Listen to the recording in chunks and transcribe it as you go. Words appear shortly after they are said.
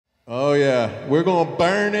Oh yeah, we're gonna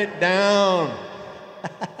burn it down.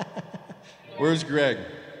 Where's Greg?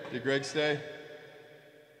 Did Greg stay?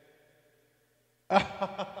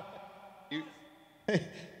 You-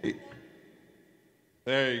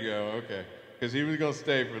 there you go, okay. Because he was gonna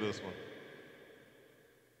stay for this one.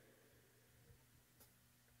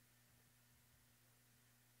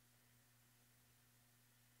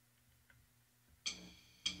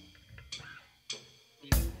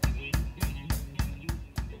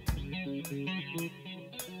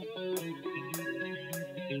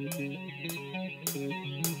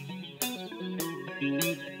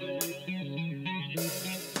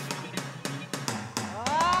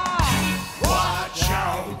 Watch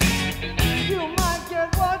out! You might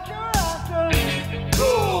get what you're after.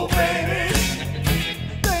 Cool, baby!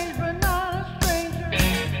 Strange but not a stranger.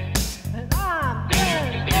 And I'm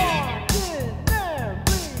getting ordinary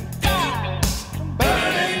time.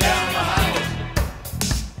 Burning down the house.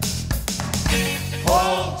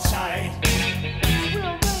 Hold tight.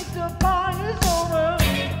 We'll wait till party's over.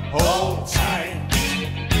 Hold tight.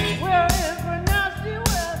 We're in for nasty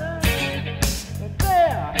weather. But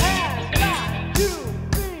there has got to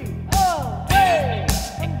be a way.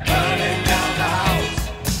 I'm burning down the house.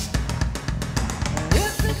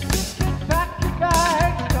 If the kitchen, pack your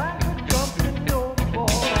bags, time for jumping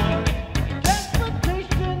overboard.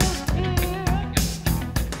 Transportation is here.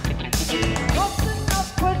 Something up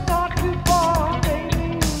but not too far, baby,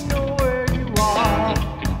 you know where you are.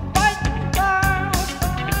 Fighting fire with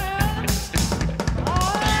fire.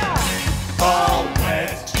 All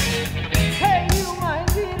wet. Hey, you might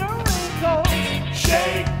need a raincoat.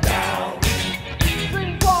 Shake down.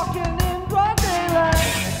 Street walking in broad daylight.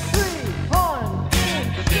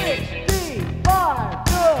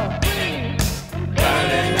 365 degrees.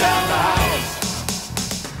 Burning down the house.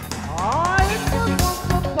 It was once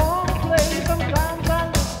upon a place. Sometimes I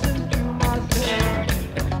listen to myself.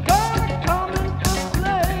 Gonna come into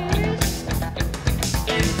place.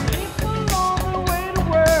 People on the way to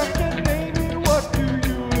work, and maybe what do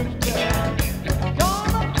you expect?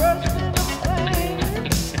 Gonna burst into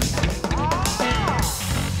flames.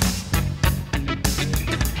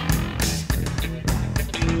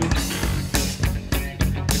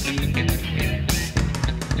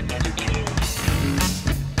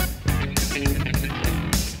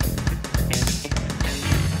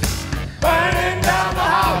 Burning down the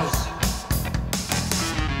house.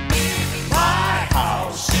 My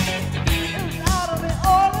house is out of the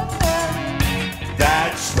ordinary.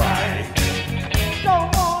 That's right.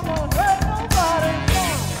 Don't wanna hurt nobody.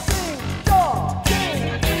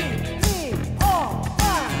 Me on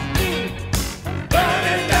my knees.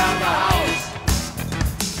 Burning down the house.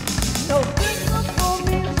 No business for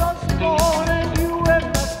me such born, and you have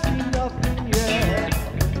not seen nothing yet.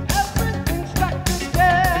 Everything's stuck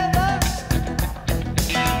together.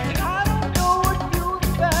 And I don't know what you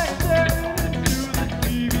expect staring into the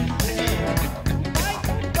TV set.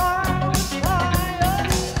 Fighting fire with fire.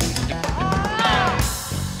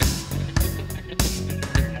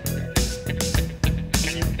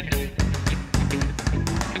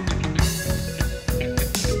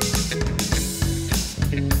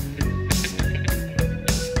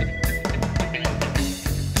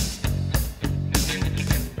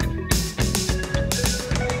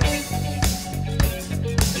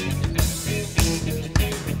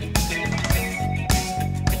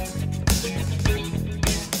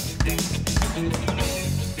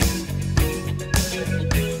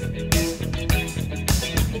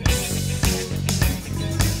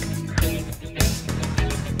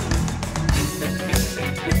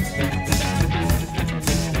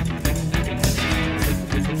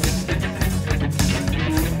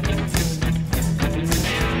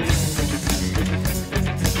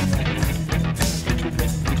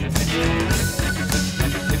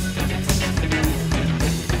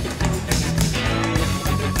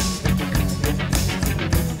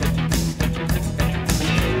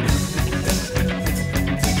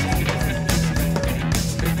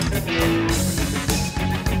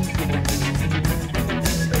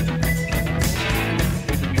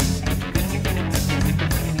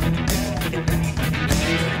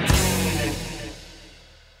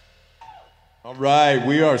 All right,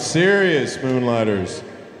 we are serious, Moonlighters.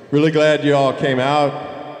 Really glad you all came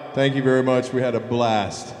out. Thank you very much. We had a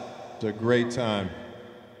blast. It's a great time.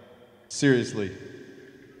 Seriously.